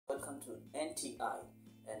welcome to NTI,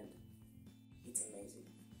 and it's amazing.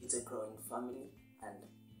 It's a growing family, and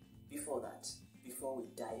before we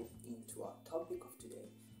dive into our topic of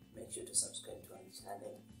today, make sure to subscribe to our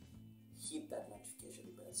channel, hit that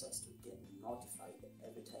notification bell so as to get notified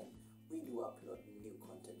every time we do upload new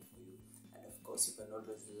content for you. And of course, you can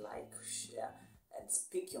always like, share, and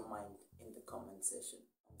speak your mind in the comment section.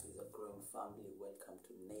 It's a growing family. Welcome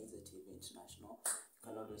to Nezar TV International.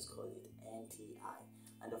 You can always call it NTI.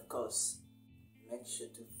 And of course, make sure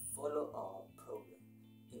to follow our program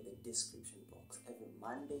in the description box. Every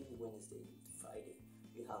Monday, Wednesday, Friday,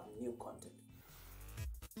 we have new content.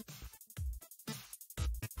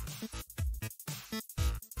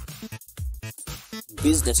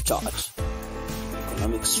 Business chart,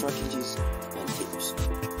 economic strategies and tips.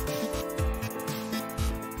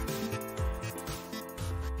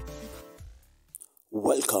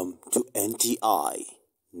 Welcome to NTI,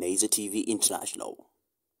 Nezar TV International.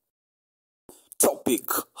 Topic: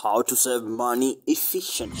 how to save money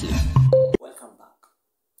efficiently. Welcome back.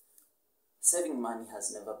 Saving money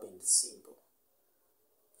has never been simple.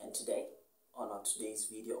 And today, on our today's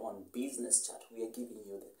video on business chart, we are giving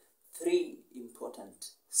you the 3 important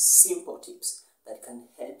simple tips that can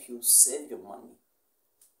help you save your money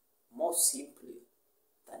more simply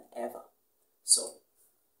than ever. So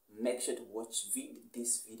make sure to watch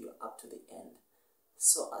this video up to the end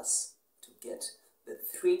so as to get the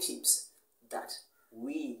 3 tips that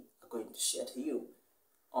we are going to share to you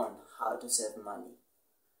on how to save money.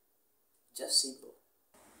 Just simple.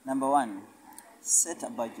 Number 1, set a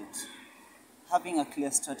budget. Having a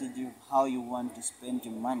clear strategy of how you want to spend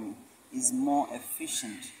your money is more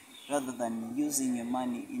efficient rather than using your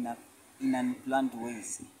money in unplanned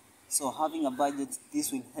ways. So having a budget,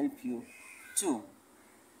 this will help you to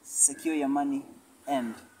secure your money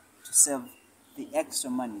and to save the extra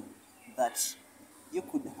money that you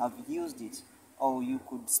could have used it, or you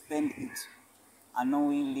could spend it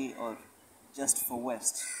unknowingly or just for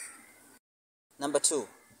waste. Number 2,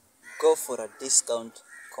 go for a discount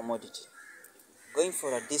commodity. Going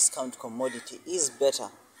for a discount commodity is better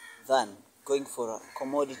than going for a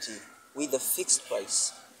commodity with a fixed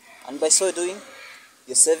price, and by so doing,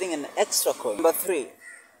 you're saving an extra coin. Number 3,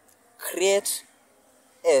 create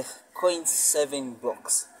a coin saving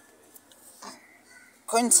box.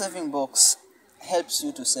 Coin saving box helps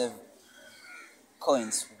you to save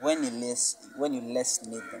coins when you less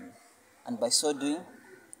need them, and by so doing,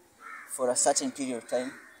 for a certain period of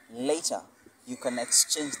time later, you can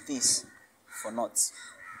exchange this for notes.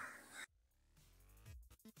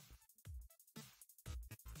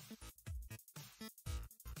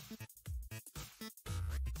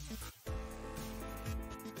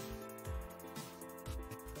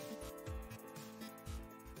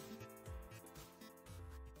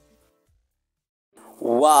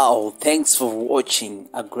 Wow, thanks for watching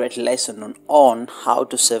a great lesson on how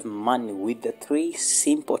to save money with the 3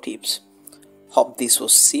 simple tips. Hope this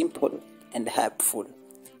was simple and helpful.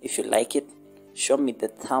 If you like it, show me the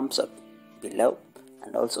thumbs up below,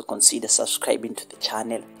 and also consider subscribing to the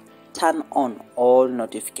channel. Turn on all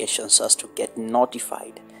notifications so as to get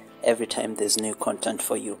notified every time there's new content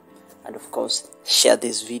for you. And of course, share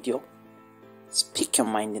this video. Speak your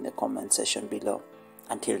mind in the comment section below.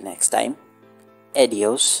 Until next time,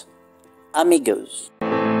 adios, amigos.